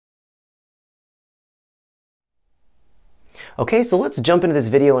Okay, so let's jump into this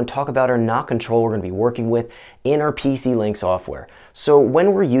video and talk about our knock control we're going to be working with in our PCLink software. So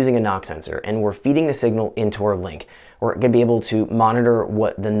when we're using a knock sensor and we're feeding the signal into our link, we're going to be able to monitor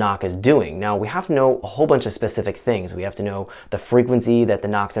what the knock is doing. Now we have to know a whole bunch of specific things. We have to know the frequency that the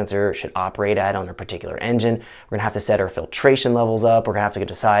knock sensor should operate at on a particular engine. We're going to have to set our filtration levels up. We're going to have to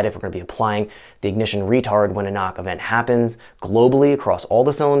decide if we're going to be applying the ignition retard when a knock event happens globally across all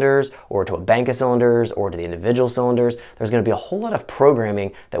the cylinders, or to a bank of cylinders, or to the individual cylinders. There's going to be a whole lot of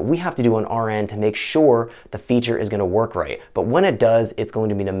programming that we have to do on our end to make sure the feature is going to work right. But when it does, it's going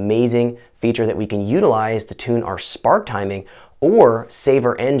to be an amazing feature that we can utilize to tune our spark timing or save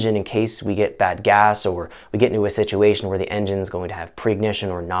our engine in case we get bad gas or we get into a situation where the engine is going to have pre-ignition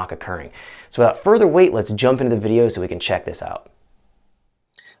or knock occurring. So without further wait, let's jump into the video so we can check this out.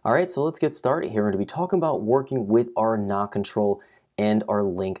 All right, so let's get started here. We're going to be talking about working with our knock control and our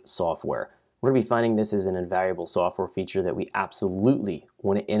link software. We're going to be finding this is an invaluable software feature that we absolutely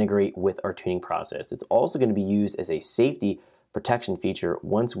want to integrate with our tuning process. It's also going to be used as a safety protection feature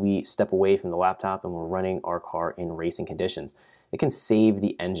once we step away from the laptop and we're running our car in racing conditions. It can save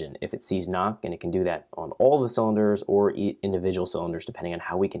the engine if it sees knock, and it can do that on all the cylinders or individual cylinders depending on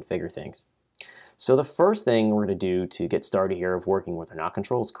how we configure things. So the first thing we're going to do to get started here of working with our knock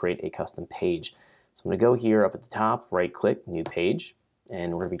control is create a custom page. So I'm going to go here up at the top, right click, new page,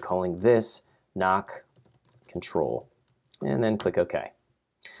 and we're going to be calling this knock control, and then click OK.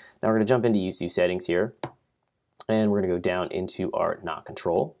 Now we're going to jump into ECU settings here, and we're going to go down into our knock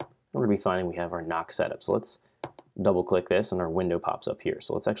control. We're going to be finding we have our knock setup. So let's double click this and our window pops up here.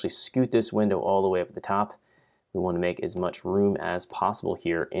 So let's actually scoot this window all the way up at the top. We want to make as much room as possible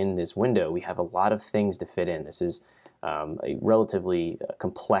here in this window. We have a lot of things to fit in. This is a relatively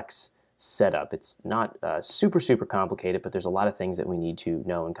complex setup. It's not super complicated, but there's a lot of things that we need to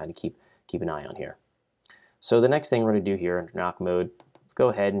know and kind of keep an eye on here. So the next thing we're going to do here in knock mode, let's go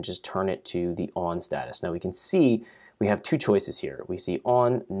ahead and just turn it to the on status. Now we can see we have two choices here. We see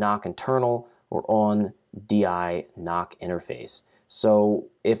on knock internal or on DI knock interface. So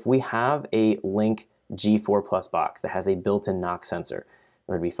if we have a Link G4 Plus box that has a built-in knock sensor,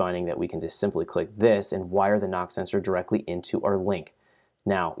 we're going to be finding that we can just simply click this and wire the knock sensor directly into our link.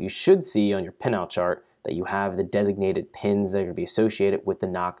 Now you should see on your pinout chart that you have the designated pins that are going to be associated with the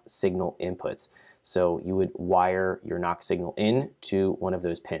knock signal inputs. So you would wire your knock signal in to one of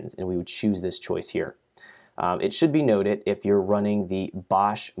those pins, and we would choose this choice here. It should be noted if you're running the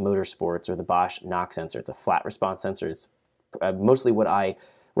Bosch Motorsports or the Bosch knock sensor, it's a flat response sensor. It's mostly what I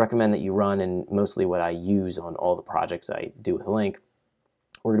recommend that you run and mostly what I use on all the projects I do with Link.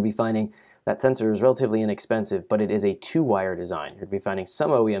 We're going to be finding that sensor is relatively inexpensive, but it is a two-wire design. You're going to be finding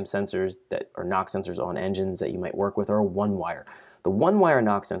some OEM sensors that are knock sensors on engines that you might work with are one-wire. The one-wire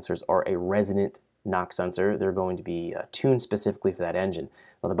knock sensors are a resonant knock sensor. They're going to be tuned specifically for that engine.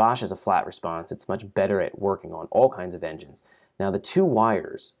 Now the Bosch has a flat response. It's much better at working on all kinds of engines. Now the two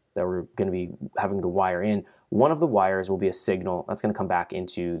wires that we're going to be having to wire in, one of the wires will be a signal. That's going to come back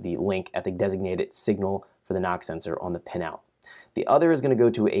into the link at the designated signal for the knock sensor on the pinout. The other is going to go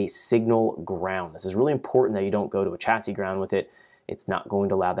to a signal ground. This is really important that you don't go to a chassis ground with it. It's not going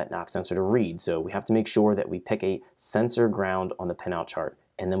to allow that knock sensor to read. So we have to make sure that we pick a sensor ground on the pinout chart,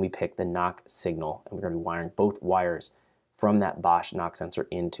 and then we pick the knock signal, and we're going to be wiring both wires from that Bosch knock sensor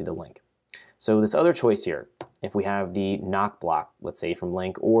into the link. So this other choice here, if we have the knock block, let's say from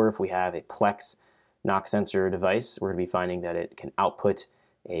Link, or if we have a Plex knock sensor device, we're going to be finding that it can output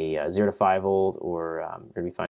a 0 to 5 volt, or we're going to be finding